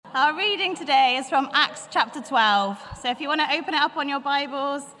Our reading today is from Acts chapter 12. So if you want to open it up on your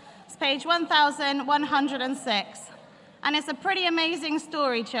Bibles, it's page 1106. And it's a pretty amazing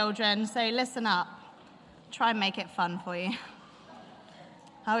story, children, so listen up. Try and make it fun for you.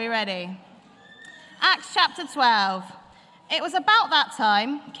 Are we ready? Acts chapter 12. It was about that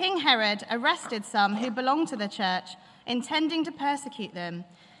time King Herod arrested some who belonged to the church, intending to persecute them.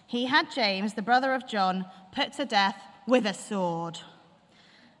 He had James, the brother of John, put to death with a sword.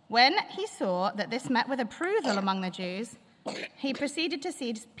 When he saw that this met with approval among the Jews, he proceeded to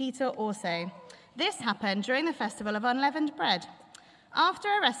seize Peter also. This happened during the festival of unleavened bread. After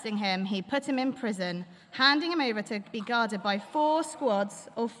arresting him, he put him in prison, handing him over to be guarded by 4 squads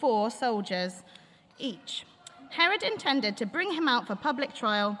of 4 soldiers each. Herod intended to bring him out for public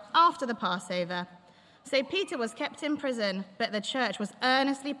trial after the Passover. So Peter was kept in prison, but the church was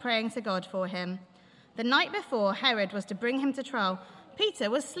earnestly praying to God for him. The night before Herod was to bring him to trial,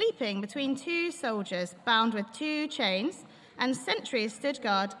 Peter was sleeping between 2 soldiers bound with 2 chains, and sentries stood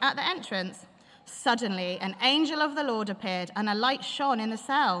guard at the entrance. Suddenly, an angel of the Lord appeared, and a light shone in the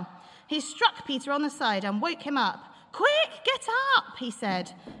cell. He struck Peter on the side and woke him up. "Quick, get up," he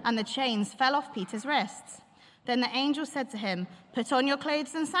said, and the chains fell off Peter's wrists. Then the angel said to him, "Put on your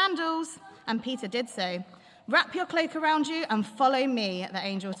clothes and sandals." And Peter did so. "Wrap your cloak around you and follow me," the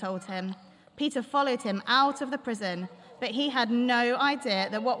angel told him. Peter followed him out of the prison, but he had no idea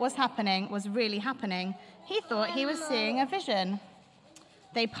that what was happening was really happening. He thought he was seeing a vision.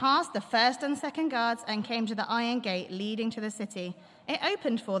 They passed the first and second guards and came to the iron gate leading to the city. It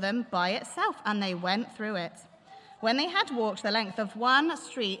opened for them by itself, and they went through it. When they had walked the length of one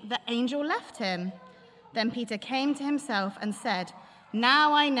street, the angel left him. Then Peter came to himself and said,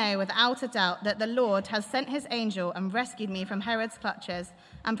 "Now I know without a doubt that the Lord has sent his angel and rescued me from Herod's clutches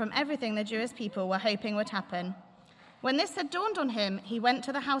and from everything the Jewish people were hoping would happen." When this had dawned on him, he went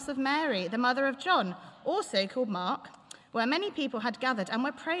to the house of Mary, the mother of John, also called Mark, where many people had gathered and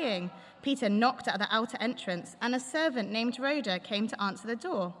were praying. Peter knocked at the outer entrance, and a servant named Rhoda came to answer the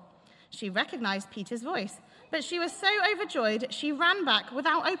door. She recognized Peter's voice, but she was so overjoyed she ran back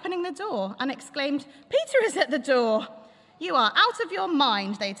without opening the door and exclaimed, "Peter is at the door!" "You are out of your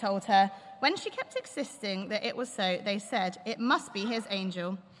mind," they told her. When she kept insisting that it was so, they said, "It must be his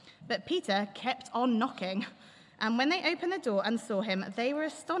angel." But Peter kept on knocking, and when they opened the door and saw him, they were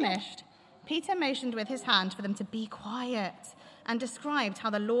astonished. Peter motioned with his hand for them to be quiet and described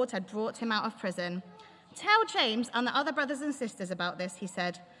how the Lord had brought him out of prison. "Tell James and the other brothers and sisters about this," he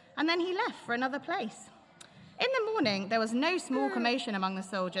said, and then he left for another place. In the morning, there was no small commotion among the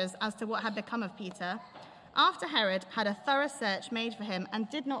soldiers as to what had become of Peter. After Herod had a thorough search made for him and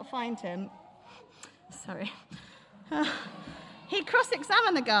did not find him, he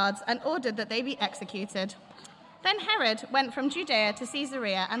cross-examined the guards and ordered that they be executed. Then Herod went from Judea to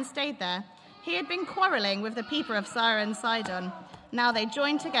Caesarea and stayed there. He had been quarreling with the people of Tyre and Sidon. Now they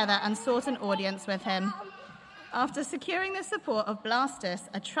joined together and sought an audience with him. After securing the support of Blastus,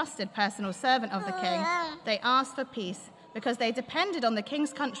 a trusted personal servant of the king, they asked for peace because they depended on the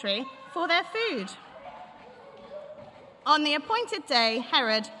king's country for their food. On the appointed day,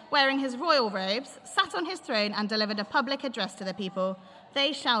 Herod, wearing his royal robes, sat on his throne and delivered a public address to the people.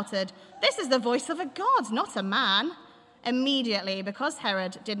 They shouted, "This is the voice of a god, not a man." Immediately, because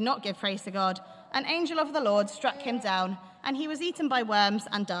Herod did not give praise to God, an angel of the Lord struck him down, and he was eaten by worms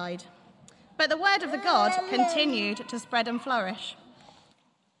and died. But the word of the God continued to spread and flourish.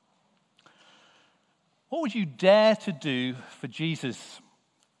 What would you dare to do for Jesus?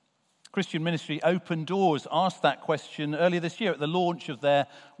 Christian Ministry Open Doors asked that question earlier this year at the launch of their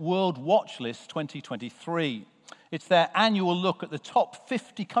World Watch List 2023. It's their annual look at the top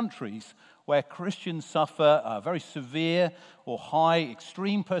 50 countries where Christians suffer very severe or high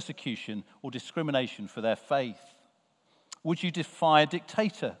extreme persecution or discrimination for their faith. Would you defy a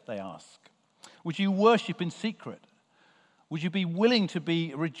dictator, they ask? Would you worship in secret? Would you be willing to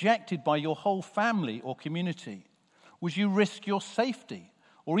be rejected by your whole family or community? Would you risk your safety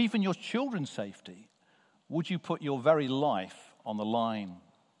or even your children's safety? Would you put your very life on the line?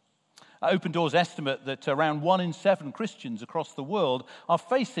 Open Doors estimate that around 1 in 7 Christians across the world are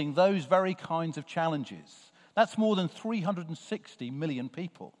facing those very kinds of challenges. That's more than 360 million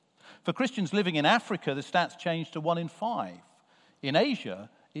people. For Christians living in Africa, the stats change to 1 in 5. In Asia,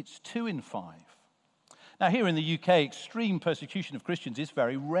 it's 2 in 5. Now, here in the UK, extreme persecution of Christians is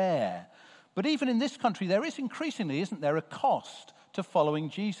very rare. But even in this country, there is increasingly, isn't there, a cost to following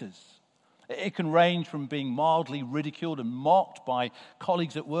Jesus. It can range from being mildly ridiculed and mocked by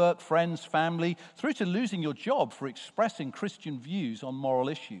colleagues at work, friends, family, through to losing your job for expressing Christian views on moral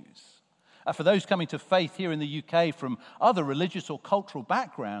issues. For those coming to faith here in the UK from other religious or cultural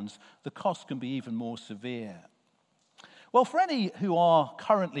backgrounds, the cost can be even more severe. Well, for any who are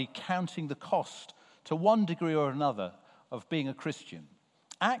currently counting the cost to one degree or another of being a Christian,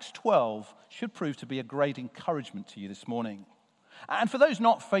 Acts 12 should prove to be a great encouragement to you this morning. And for those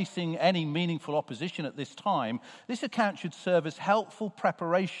not facing any meaningful opposition at this time, this account should serve as helpful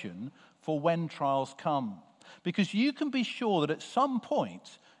preparation for when trials come. Because you can be sure that at some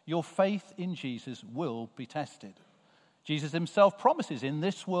point, your faith in Jesus will be tested. Jesus himself promises, in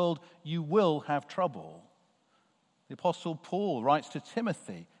this world you will have trouble. The Apostle Paul writes to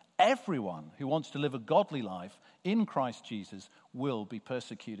Timothy, everyone who wants to live a godly life in Christ Jesus will be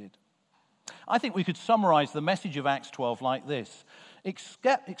persecuted. I think we could summarize the message of Acts 12 like this.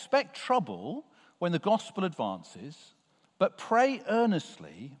 Expect trouble when the gospel advances, but pray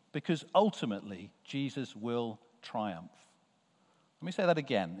earnestly because ultimately Jesus will triumph. Let me say that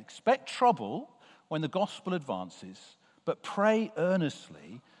again. Expect trouble when the gospel advances, but pray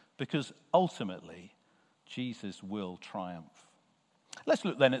earnestly because ultimately Jesus will triumph. Let's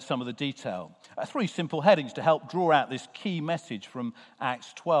look then at some of the detail. 3 simple headings to help draw out this key message from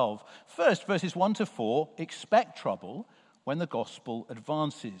Acts 12. First, verses 1 to 4, expect trouble when the gospel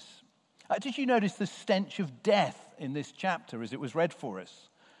advances. Did you notice the stench of death in this chapter as it was read for us?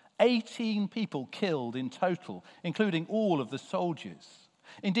 18 people killed in total, including all of the soldiers.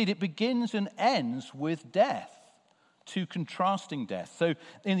 Indeed, it begins and ends with death. 2 contrasting deaths. So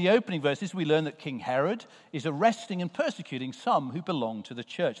in the opening verses, we learn that King Herod is arresting and persecuting some who belong to the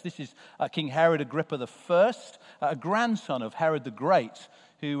church. This is King Herod Agrippa I, a grandson of Herod the Great,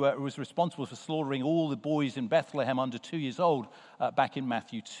 who was responsible for slaughtering all the boys in Bethlehem under 2 years old back in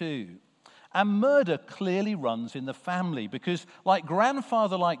Matthew 2. And murder clearly runs in the family because like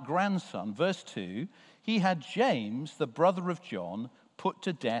grandfather, like grandson, verse 2, he had James, the brother of John, put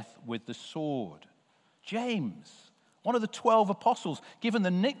to death with the sword. James, one of the 12 apostles, given the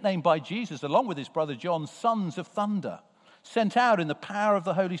nickname by Jesus, along with his brother John, sons of thunder, sent out in the power of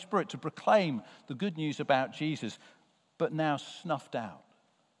the Holy Spirit to proclaim the good news about Jesus, but now snuffed out,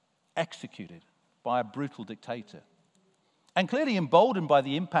 executed by a brutal dictator. And clearly emboldened by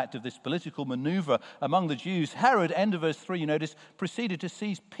the impact of this political maneuver among the Jews, Herod, end of verse 3, you notice, proceeded to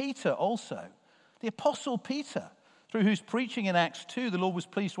seize Peter also, the apostle Peter, through whose preaching in Acts 2, the Lord was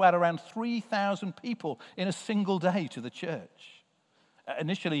pleased to add around 3,000 people in a single day to the church.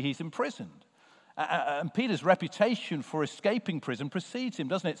 Initially, he's imprisoned. And Peter's reputation for escaping prison precedes him,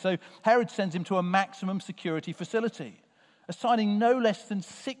 doesn't it? So Herod sends him to a maximum security facility, assigning no less than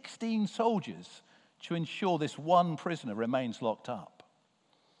 16 soldiers to ensure this one prisoner remains locked up.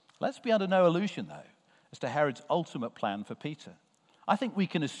 Let's be under no illusion, though, as to Herod's ultimate plan for Peter. I think we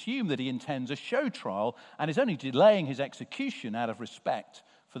can assume that he intends a show trial and is only delaying his execution out of respect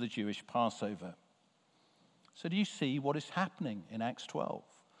for the Jewish Passover. So do you see what is happening in Acts 12?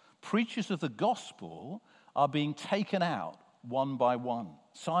 Preachers of the gospel are being taken out one by one,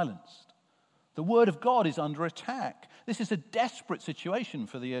 silenced. The word of God is under attack. This is a desperate situation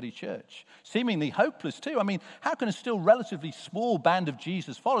for the early church, seemingly hopeless too. I mean, how can a still relatively small band of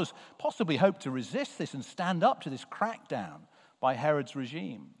Jesus followers possibly hope to resist this and stand up to this crackdown by Herod's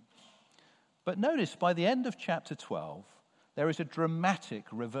regime? But notice, by the end of chapter 12, there is a dramatic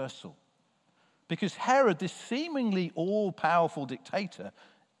reversal. Because Herod, this seemingly all-powerful dictator,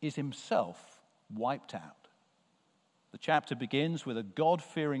 is himself wiped out. The chapter begins with a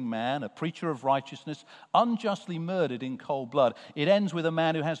God-fearing man, a preacher of righteousness, unjustly murdered in cold blood. It ends with a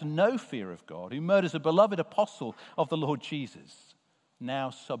man who has no fear of God, who murders a beloved apostle of the Lord Jesus, now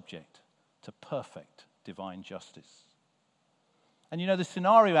subject to perfect divine justice. And you know, the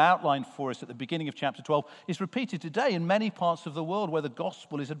scenario outlined for us at the beginning of chapter 12 is repeated today in many parts of the world where the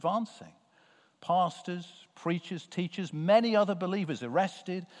gospel is advancing. Pastors, preachers, teachers, many other believers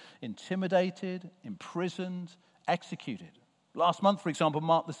arrested, intimidated, imprisoned, executed. Last month, for example,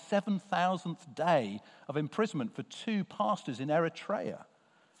 marked the 7,000th day of imprisonment for 2 pastors in Eritrea.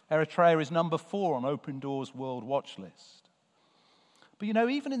 Eritrea is number 4 on Open Doors World Watch List. But you know,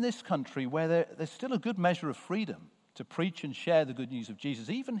 even in this country where there's still a good measure of freedom to preach and share the good news of Jesus,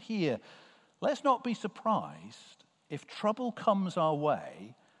 even here, let's not be surprised if trouble comes our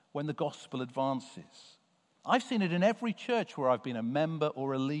way when the gospel advances. I've seen it in every church where I've been a member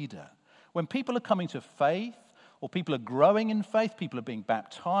or a leader. When people are coming to faith, or people are growing in faith, people are being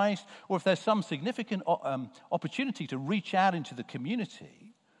baptized, or if there's some significant opportunity to reach out into the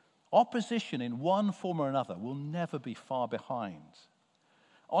community, opposition in one form or another will never be far behind.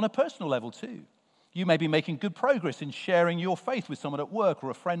 On a personal level too, You may be making good progress in sharing your faith with someone at work or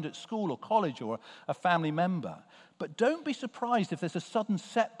a friend at school or college or a family member. But don't be surprised if there's a sudden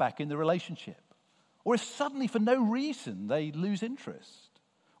setback in the relationship, or if suddenly for no reason they lose interest,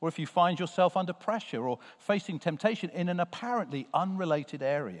 or if you find yourself under pressure or facing temptation in an apparently unrelated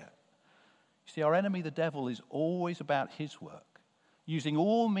area. You see, our enemy, the devil, is always about his work, using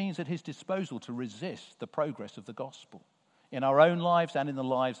all means at his disposal to resist the progress of the gospel in our own lives and in the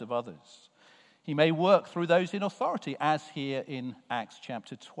lives of others. He may work through those in authority, as here in Acts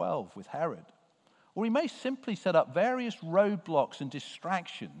chapter 12 with Herod. Or he may simply set up various roadblocks and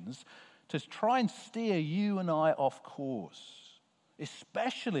distractions to try and steer you and I off course,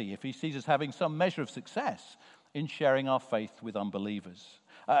 especially if he sees us having some measure of success in sharing our faith with unbelievers.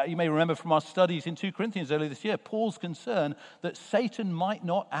 You may remember from our studies in 2 Corinthians earlier this year, Paul's concern that Satan might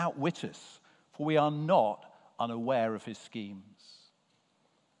not outwit us, for we are not unaware of his schemes.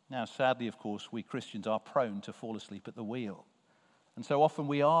 Now, sadly, of course, we Christians are prone to fall asleep at the wheel. And so often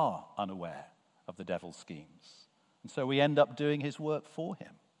we are unaware of the devil's schemes. And so we end up doing his work for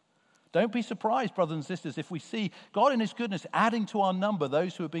him. Don't be surprised, brothers and sisters, if we see God in his goodness adding to our number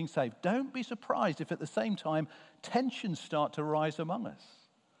those who are being saved. Don't be surprised if at the same time tensions start to rise among us.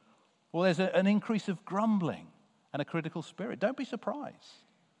 Or there's an increase of grumbling and a critical spirit. Don't be surprised.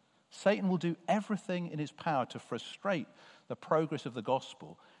 Satan will do everything in his power to frustrate the progress of the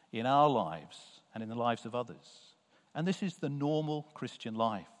gospel in our lives and in the lives of others. And this is the normal Christian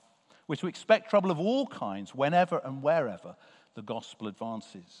life. We're to expect trouble of all kinds whenever and wherever the gospel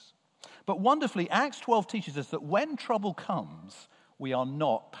advances. But wonderfully, Acts 12 teaches us that when trouble comes, we are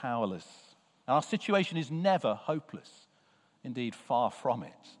not powerless. And our situation is never hopeless. Indeed, far from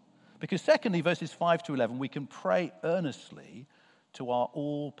it. Because secondly, verses 5 to 11, we can pray earnestly to our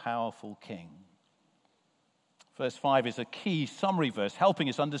all-powerful King. Verse 5 is a key summary verse, helping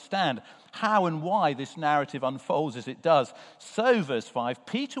us understand how and why this narrative unfolds as it does. So, verse 5,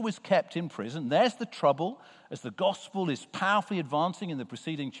 Peter was kept in prison. There's the trouble as the gospel is powerfully advancing in the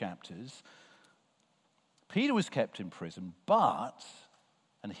preceding chapters. Peter was kept in prison, but,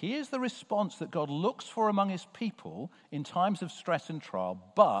 and here's the response that God looks for among his people in times of stress and trial,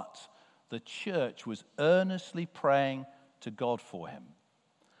 but the church was earnestly praying to God for him.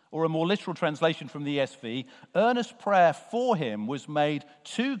 Or a more literal translation from the ESV, earnest prayer for him was made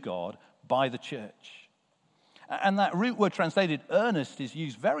to God by the church. And that root word translated earnest is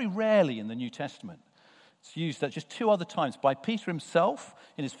used very rarely in the New Testament. It's used just 2 other times by Peter himself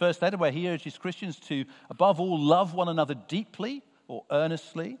in his first letter, where he urges Christians to, above all, love one another deeply or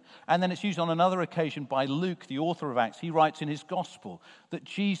earnestly. And then it's used on another occasion by Luke, the author of Acts. He writes in his gospel that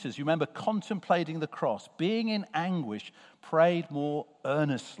Jesus, you remember, contemplating the cross, being in anguish, prayed more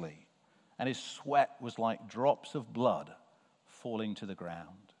earnestly, and his sweat was like drops of blood falling to the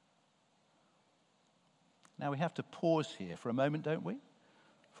ground. Now we have to pause here for a moment, don't we?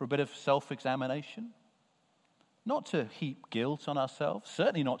 For a bit of self-examination. Not to heap guilt on ourselves,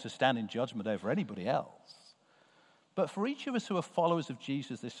 certainly not to stand in judgment over anybody else. But for each of us who are followers of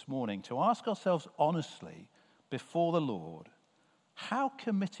Jesus this morning, to ask ourselves honestly before the Lord, how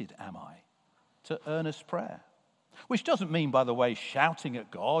committed am I to earnest prayer? Which doesn't mean, by the way, shouting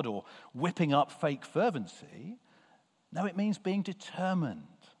at God or whipping up fake fervency. No, it means being determined,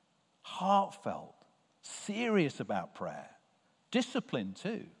 heartfelt, serious about prayer, disciplined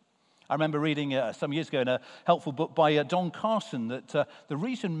too. I remember reading some years ago in a helpful book by Don Carson that the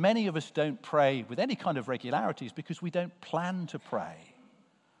reason many of us don't pray with any kind of regularity is because we don't plan to pray.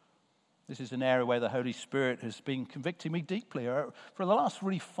 This is an area where the Holy Spirit has been convicting me deeply for the last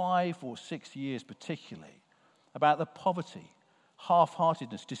really 5 or 6 years particularly about the poverty,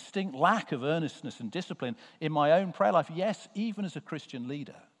 half-heartedness, distinct lack of earnestness and discipline in my own prayer life, yes, even as a Christian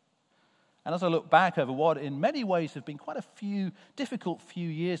leader. And as I look back over what in many ways have been quite a difficult few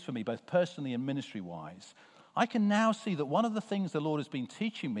years for me, both personally and ministry-wise, I can now see that one of the things the Lord has been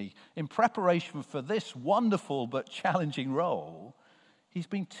teaching me in preparation for this wonderful but challenging role, he's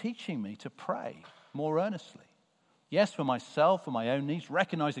been teaching me to pray more earnestly. Yes, for myself, for my own needs,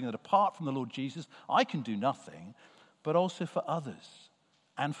 recognizing that apart from the Lord Jesus, I can do nothing, but also for others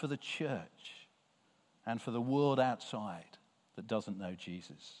and for the church and for the world outside that doesn't know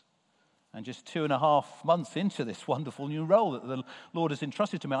Jesus. And just 2.5 months into this wonderful new role that the Lord has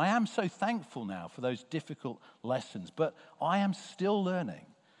entrusted to me, I am so thankful now for those difficult lessons. But I am still learning.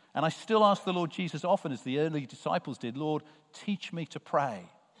 And I still ask the Lord Jesus often, as the early disciples did, Lord, teach me to pray.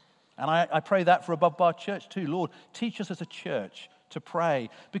 And I pray that for Above Bar Church too. Lord, teach us as a church to pray.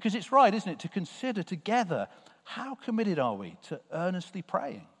 Because it's right, isn't it, to consider together, how committed are we to earnestly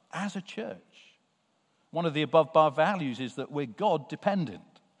praying as a church? One of the Above Bar values is that we're God dependent.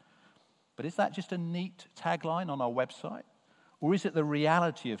 But is that just a neat tagline on our website? Or is it the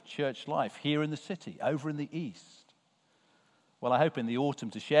reality of church life here in the city, over in the east? Well, I hope in the autumn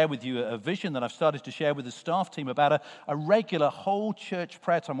to share with you a vision that I've started to share with the staff team about a regular whole church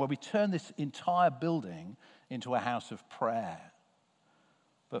prayer time where we turn this entire building into a house of prayer.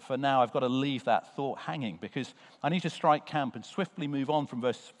 But for now, I've got to leave that thought hanging because I need to strike camp and swiftly move on from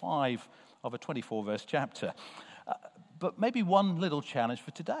verse 5 of a 24-verse chapter. But maybe one little challenge for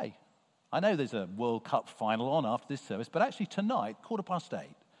today. I know there's a World Cup final on after this service, but actually tonight, 8:15,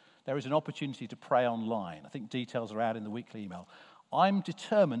 there is an opportunity to pray online. I think details are out in the weekly email. I'm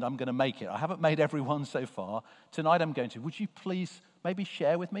determined I'm going to make it. I haven't made every one so far. Tonight I'm going to. Would you please maybe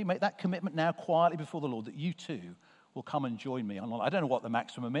share with me, make that commitment now quietly before the Lord that you too will come and join me online. I don't know what the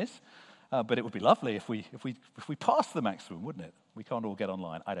maximum is, but it would be lovely if we passed the maximum, wouldn't it? We can't all get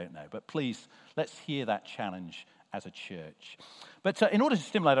online. I don't know. But please, let's hear that challenge as a church. But in order to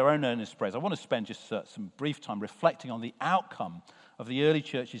stimulate our own earnest prayers, I want to spend just some brief time reflecting on the outcome of the early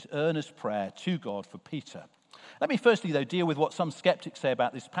church's earnest prayer to God for Peter. Let me firstly, though, deal with what some skeptics say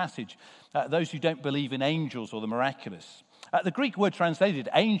about this passage, those who don't believe in angels or the miraculous. The Greek word translated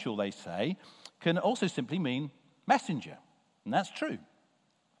angel, they say, can also simply mean messenger, and that's true.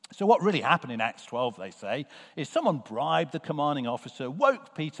 So what really happened in Acts 12, they say, is someone bribed the commanding officer,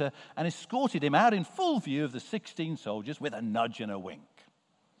 woke Peter, and escorted him out in full view of the 16 soldiers with a nudge and a wink.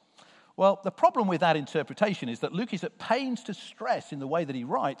 Well, the problem with that interpretation is that Luke is at pains to stress in the way that he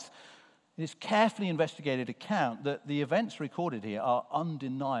writes, in his carefully investigated account, that the events recorded here are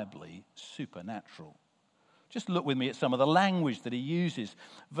undeniably supernatural. Just look with me at some of the language that he uses.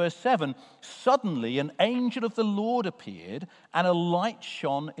 Verse 7, suddenly an angel of the Lord appeared and a light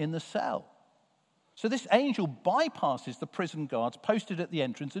shone in the cell. So this angel bypasses the prison guards posted at the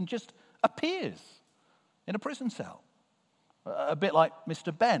entrance and just appears in a prison cell. A bit like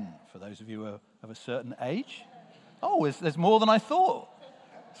Mr. Ben, for those of you who are of a certain age. Oh, there's more than I thought.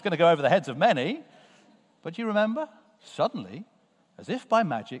 It's going to go over the heads of many. But do you remember? Suddenly, as if by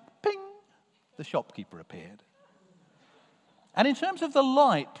magic, ping, the shopkeeper appeared. And in terms of the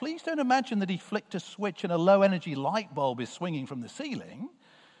light, please don't imagine that he flicked a switch and a low-energy light bulb is swinging from the ceiling.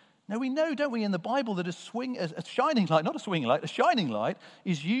 No, we know, don't we, in the Bible that a shining light, not a swinging light, a shining light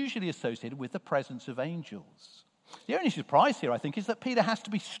is usually associated with the presence of angels. The only surprise here, I think, is that Peter has to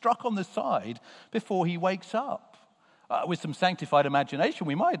be struck on the side before he wakes up. With some sanctified imagination,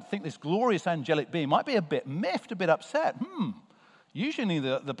 we might think this glorious angelic being might be a bit miffed, a bit upset. Usually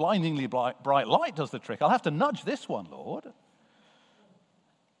the blindingly bright light does the trick. I'll have to nudge this one, Lord.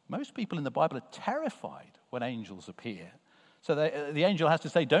 Most people in the Bible are terrified when angels appear. So the angel has to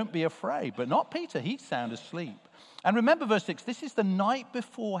say, don't be afraid. But not Peter, he's sound asleep. And remember verse 6, this is the night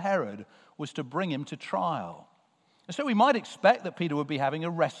before Herod was to bring him to trial. And so we might expect that Peter would be having a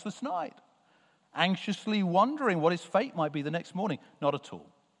restless night, anxiously wondering what his fate might be the next morning. Not at all.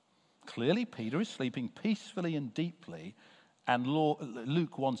 Clearly, Peter is sleeping peacefully and deeply, and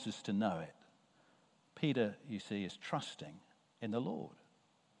Luke wants us to know it. Peter, you see, is trusting in the Lord.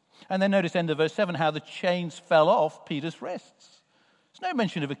 And then notice end of verse 7, how the chains fell off Peter's wrists. There's no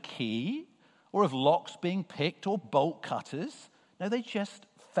mention of a key or of locks being picked or bolt cutters. No, they just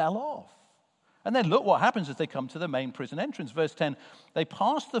fell off. And then look what happens as they come to the main prison entrance. Verse 10, they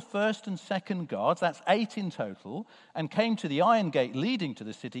passed the first and second guards, that's 8 in total, and came to the iron gate leading to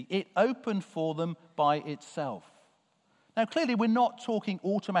the city. It opened for them by itself. Now, clearly, we're not talking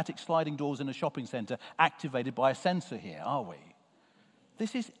automatic sliding doors in a shopping centre activated by a sensor here, are we?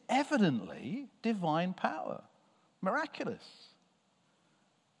 This is evidently divine power, miraculous.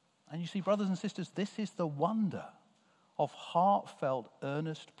 And you see, brothers and sisters, this is the wonder of heartfelt,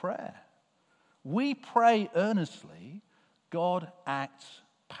 earnest prayer. We pray earnestly, God acts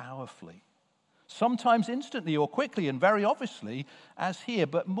powerfully. Sometimes instantly or quickly and very obviously, as here,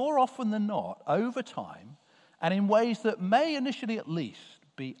 but more often than not, over time, and in ways that may initially at least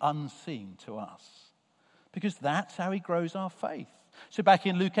be unseen to us. Because that's how he grows our faith. So back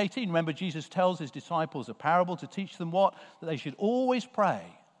in Luke 18, remember Jesus tells his disciples a parable to teach them what? That they should always pray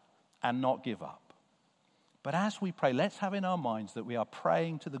and not give up. But as we pray, let's have in our minds that we are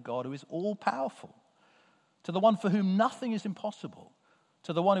praying to the God who is all-powerful, to the one for whom nothing is impossible,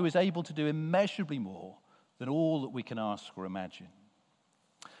 to the one who is able to do immeasurably more than all that we can ask or imagine.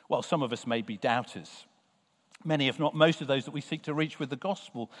 Well, some of us may be doubters. Many, if not most of those that we seek to reach with the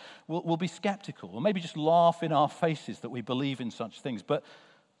gospel will be skeptical or maybe just laugh in our faces that we believe in such things. But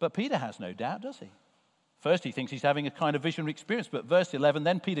Peter has no doubt, does he? First, he thinks he's having a kind of visionary experience. But verse 11,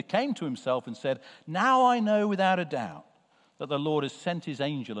 then Peter came to himself and said, now I know without a doubt that the Lord has sent his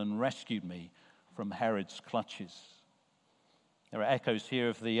angel and rescued me from Herod's clutches. There are echoes here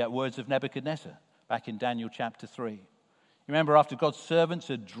of the words of Nebuchadnezzar back in Daniel chapter 3. You remember after God's servants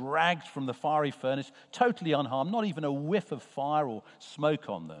are dragged from the fiery furnace, totally unharmed, not even a whiff of fire or smoke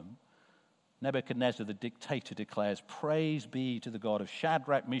on them, Nebuchadnezzar, the dictator, declares, "Praise be to the God of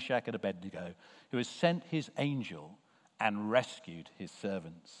Shadrach, Meshach, and Abednego, who has sent his angel and rescued his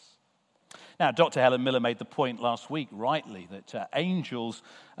servants." Now, Dr. Helen Miller made the point last week, rightly, that angels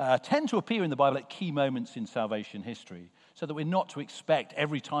tend to appear in the Bible at key moments in salvation history, so that we're not to expect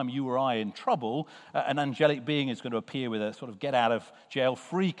every time you or I are in trouble, an angelic being is going to appear with a sort of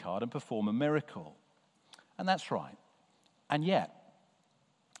get-out-of-jail-free card and perform a miracle. And that's right. And yet,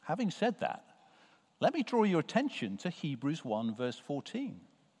 having said that, let me draw your attention to Hebrews 1, verse 14.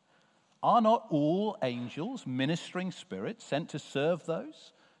 Are not all angels ministering spirits sent to serve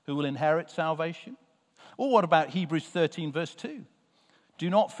those who will inherit salvation? Or what about Hebrews 13, verse 2? Do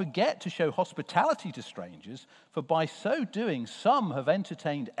not forget to show hospitality to strangers, for by so doing some have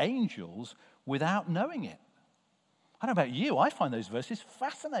entertained angels without knowing it. I don't know about you, I find those verses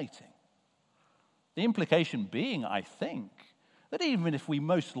fascinating. The implication being, I think, that even if we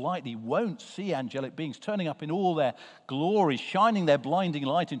most likely won't see angelic beings turning up in all their glory, shining their blinding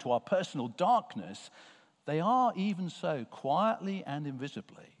light into our personal darkness, they are even so quietly and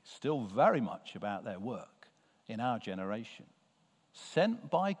invisibly still very much about their work in our generation, sent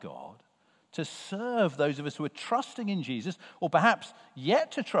by God to serve those of us who are trusting in Jesus, or perhaps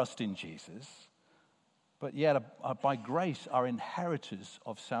yet to trust in Jesus, but yet by grace are inheritors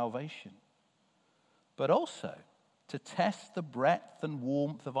of salvation, but also to test the breadth and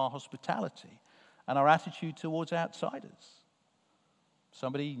warmth of our hospitality and our attitude towards outsiders.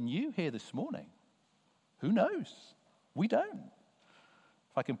 Somebody new here this morning. Who knows? We don't.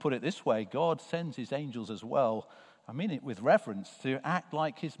 If I can put it this way, God sends his angels as well, I mean it with reverence, to act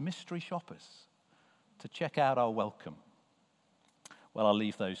like his mystery shoppers, to check out our welcome. Well, I'll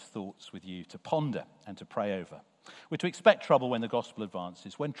leave those thoughts with you to ponder and to pray over. We're to expect trouble when the gospel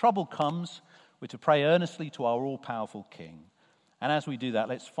advances. When trouble comes, we're to pray earnestly to our all-powerful King. And as we do that,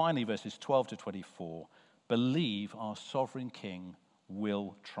 let's finally, verses 12 to 24, believe our sovereign King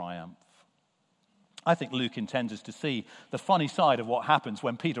will triumph. I think Luke intends us to see the funny side of what happens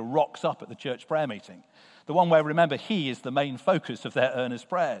when Peter rocks up at the church prayer meeting. The one where, remember, he is the main focus of their earnest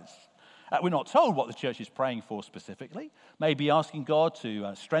prayers. We're not told what the church is praying for specifically. Maybe asking God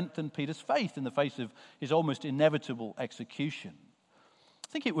to strengthen Peter's faith in the face of his almost inevitable execution. I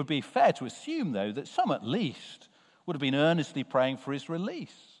think it would be fair to assume, though, that some at least would have been earnestly praying for his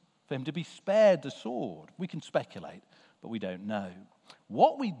release, for him to be spared the sword. We can speculate, but we don't know.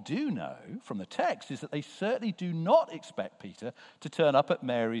 What we do know from the text is that they certainly do not expect Peter to turn up at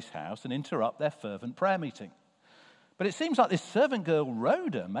Mary's house and interrupt their fervent prayer meeting. But it seems like this servant girl,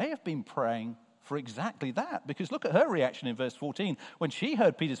 Rhoda, may have been praying for exactly that, because look at her reaction in verse 14. When she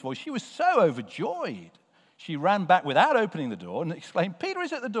heard Peter's voice, she was so overjoyed. She ran back without opening the door and exclaimed, "Peter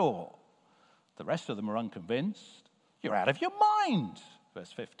is at the door." The rest of them are unconvinced. "You're out of your mind,"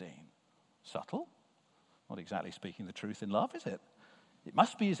 verse 15. Subtle. Not exactly speaking the truth in love, is it? It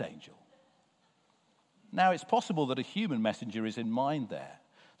must be his angel. Now, it's possible that a human messenger is in mind there.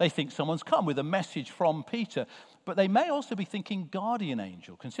 They think someone's come with a message from Peter, but they may also be thinking guardian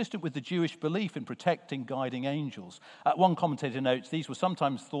angel, consistent with the Jewish belief in protecting, guiding angels. One commentator notes these were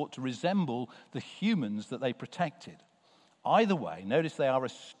sometimes thought to resemble the humans that they protected. Either way, notice they are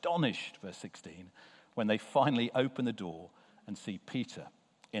astonished, verse 16, when they finally open the door and see Peter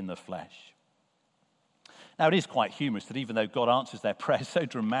in the flesh. Now, it is quite humorous that even though God answers their prayers so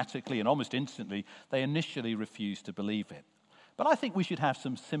dramatically and almost instantly, they initially refuse to believe it. But I think we should have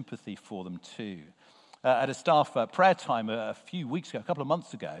some sympathy for them too. At a staff prayer time a few weeks ago, a couple of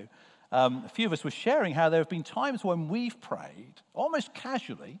months ago, a few of us were sharing how there have been times when we've prayed almost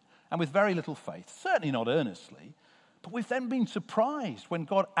casually and with very little faith, certainly not earnestly, but we've then been surprised when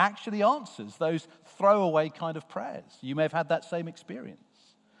God actually answers those throwaway kind of prayers. You may have had that same experience.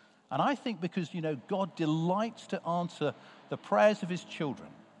 And I think because, God delights to answer the prayers of his children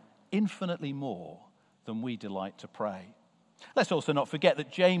infinitely more than we delight to pray. Let's also not forget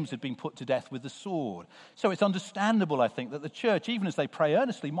that James had been put to death with the sword. So it's understandable, I think, that the church, even as they pray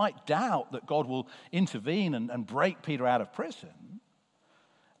earnestly, might doubt that God will intervene and break Peter out of prison.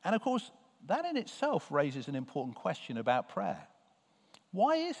 And of course, that in itself raises an important question about prayer.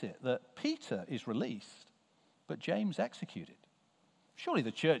 Why is it that Peter is released, but James executed? Surely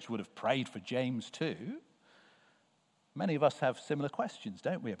the church would have prayed for James too. Many of us have similar questions,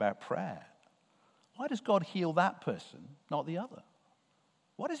 don't we, about prayer. Why does God heal that person, not the other?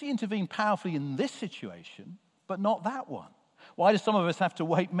 Why does he intervene powerfully in this situation, but not that one? Why do some of us have to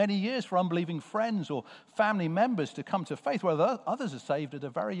wait many years for unbelieving friends or family members to come to faith, while others are saved at a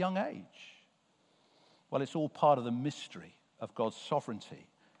very young age? Well, it's all part of the mystery of God's sovereignty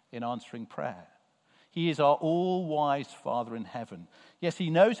in answering prayer. He is our all-wise Father in heaven. Yes, he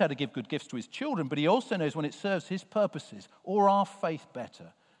knows how to give good gifts to his children, but he also knows when it serves his purposes or our faith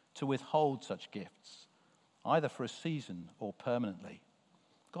better to withhold such gifts, either for a season or permanently.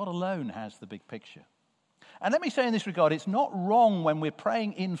 God alone has the big picture. And let me say in this regard, it's not wrong when we're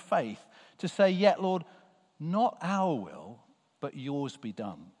praying in faith to say, "Yet, Lord, not our will, but yours be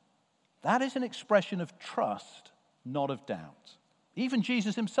done." That is an expression of trust, not of doubt. Even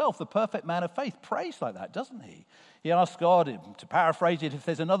Jesus himself, the perfect man of faith, prays like that, doesn't he? He asks God, to paraphrase it, if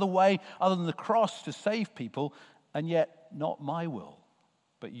there's another way other than the cross to save people, and yet not my will,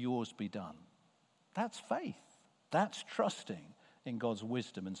 but yours be done. That's faith. That's trusting in God's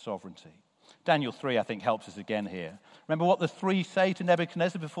wisdom and sovereignty. Daniel 3, I think, helps us again here. Remember what the three say to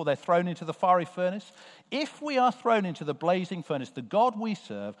Nebuchadnezzar before they're thrown into the fiery furnace? "If we are thrown into the blazing furnace, the God we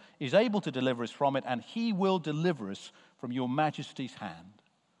serve is able to deliver us from it, and he will deliver us from your majesty's hand."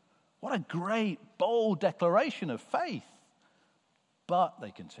 What a great, bold declaration of faith. But,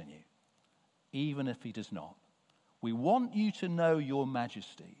 they continue, even if he does not, we want you to know, your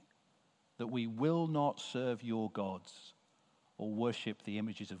majesty, that we will not serve your gods or worship the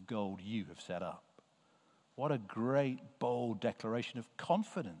images of gold you have set up. What a great, bold declaration of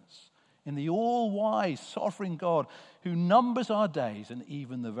confidence in the all-wise, sovereign God who numbers our days and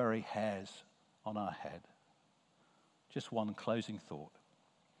even the very hairs on our head. Just one closing thought.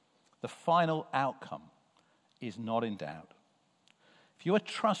 The final outcome is not in doubt. If you are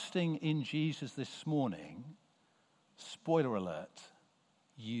trusting in Jesus this morning, spoiler alert,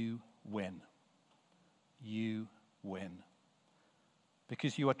 you win. You win.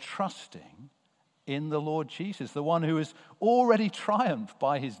 Because you are trusting in the Lord Jesus, the one who has already triumphed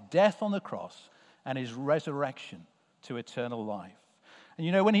by his death on the cross and his resurrection to eternal life. And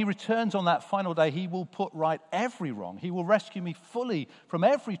you know, when he returns on that final day, he will put right every wrong. He will rescue me fully from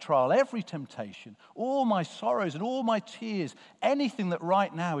every trial, every temptation, all my sorrows and all my tears, anything that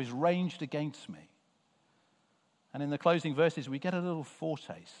right now is ranged against me. And in the closing verses, we get a little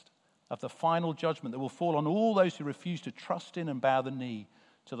foretaste of the final judgment that will fall on all those who refuse to trust in and bow the knee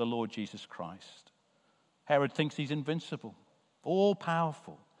to the Lord Jesus Christ. Herod thinks he's invincible,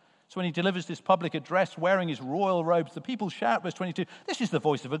 all-powerful. So when he delivers this public address wearing his royal robes, the people shout, verse 22, "This is the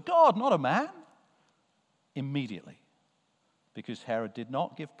voice of a God, not a man." Immediately, because Herod did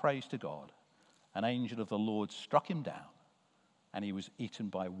not give praise to God, an angel of the Lord struck him down, and he was eaten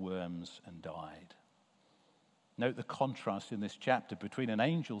by worms and died. Note the contrast in this chapter between an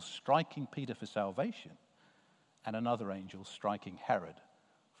angel striking Peter for salvation and another angel striking Herod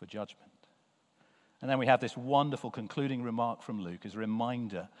for judgment. And then we have this wonderful concluding remark from Luke as a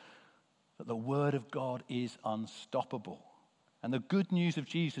reminder that the word of God is unstoppable. And the good news of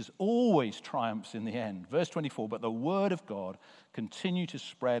Jesus always triumphs in the end. Verse 24, "But the word of God continued to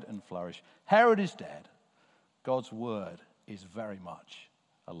spread and flourish. Herod is dead. God's word is very much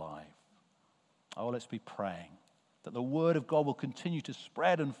alive." Oh, let's be praying that the word of God will continue to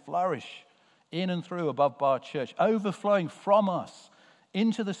spread and flourish in and through Above Bar Church, overflowing from us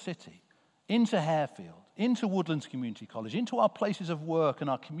into the city, into Harefield, into Woodlands Community College, into our places of work and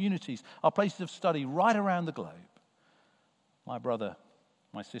our communities, our places of study right around the globe. My brother,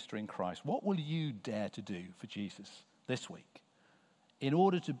 my sister in Christ, what will you dare to do for Jesus this week in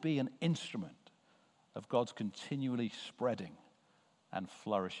order to be an instrument of God's continually spreading and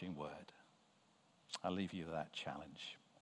flourishing word? I'll leave you with that challenge.